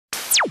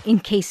in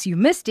case you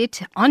missed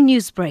it on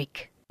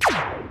Newsbreak.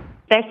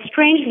 They're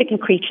strange-looking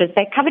creatures.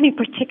 They're covered in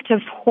protective,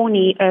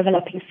 horny,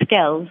 overlapping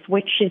scales,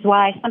 which is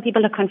why some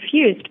people are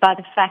confused by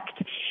the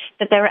fact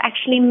that they're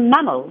actually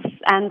mammals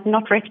and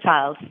not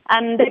reptiles.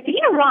 They've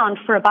been around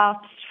for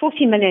about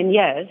 40 million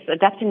years,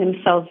 adapting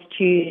themselves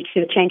to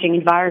the changing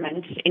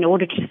environment in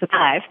order to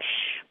survive.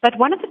 But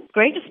one of the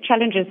greatest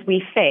challenges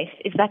we face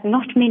is that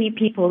not many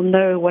people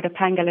know what a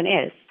pangolin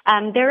is.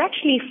 There are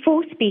actually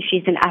 4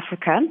 species in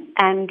Africa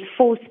and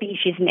 4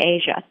 species in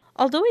Asia.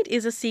 Although it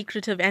is a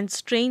secretive and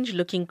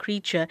strange-looking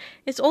creature,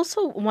 it's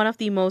also one of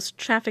the most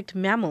trafficked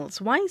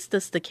mammals. Why is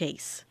this the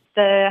case?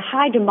 The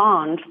high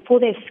demand for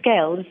their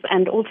scales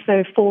and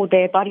also for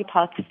their body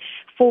parts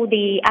for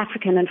the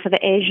African and for the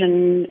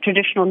Asian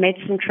traditional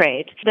medicine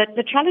trade.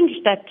 The challenge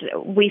that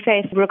we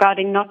face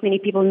regarding not many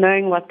people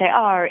knowing what they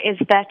are is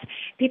that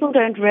people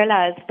don't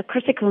realize the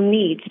critical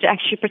need to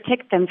actually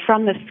protect them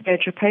from this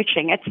scourge of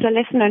poaching. It's a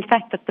lesser-known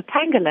fact that the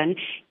pangolin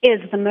is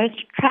the most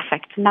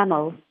trafficked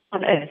mammal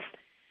on Earth.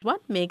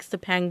 What makes the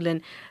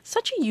pangolin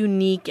such a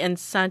unique and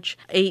such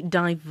a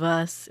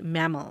diverse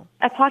mammal?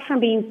 Apart from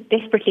being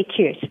desperately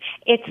cute,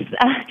 it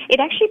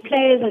actually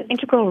plays an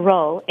integral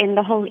role in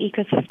the whole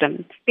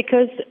ecosystem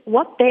because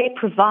what they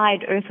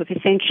provide Earth with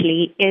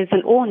essentially is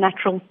an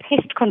all-natural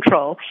pest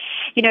control.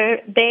 You know,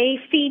 they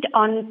feed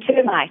on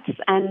termites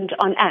and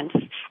on ants,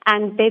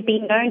 and they've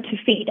been known to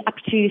feed up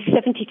to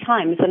 70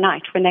 times a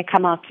night when they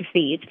come out to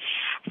feed.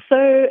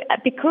 So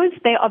because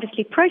they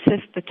obviously process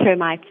the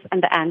termites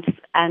and the ants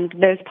and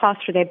those pass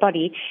through their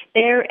body,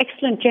 they're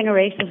excellent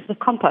generators of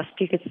compost,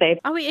 you could say.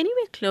 Are we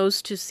anywhere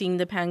close to seeing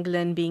the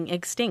pangolin being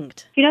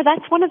extinct? You know,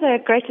 that's one of the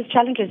greatest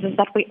challenges is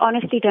that we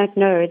honestly don't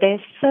know.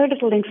 There's so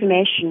little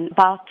information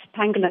about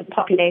pangolin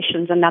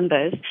populations and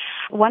numbers.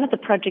 One of the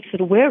projects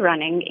that we're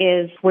running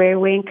is where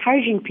we're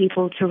encouraging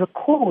people to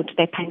record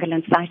their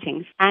pangolin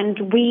sightings.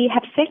 And we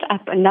have set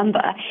up a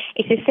number.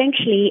 It's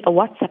essentially a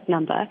WhatsApp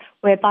number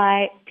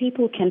whereby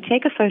people can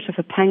take a photo of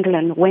a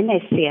pangolin when they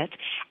see it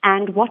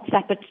and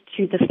WhatsApp it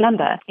to this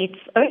number. It's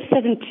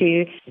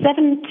 072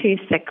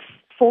 726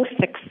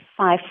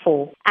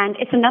 4654. And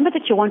it's a number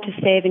that you want to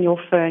save in your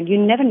phone. You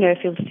never know if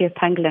you'll see a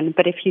pangolin,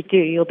 but if you do,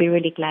 you'll be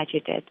really glad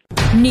you did.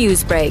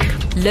 Newsbreak,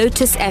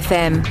 Lotus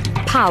FM,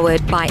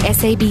 powered by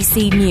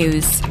SABC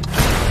News.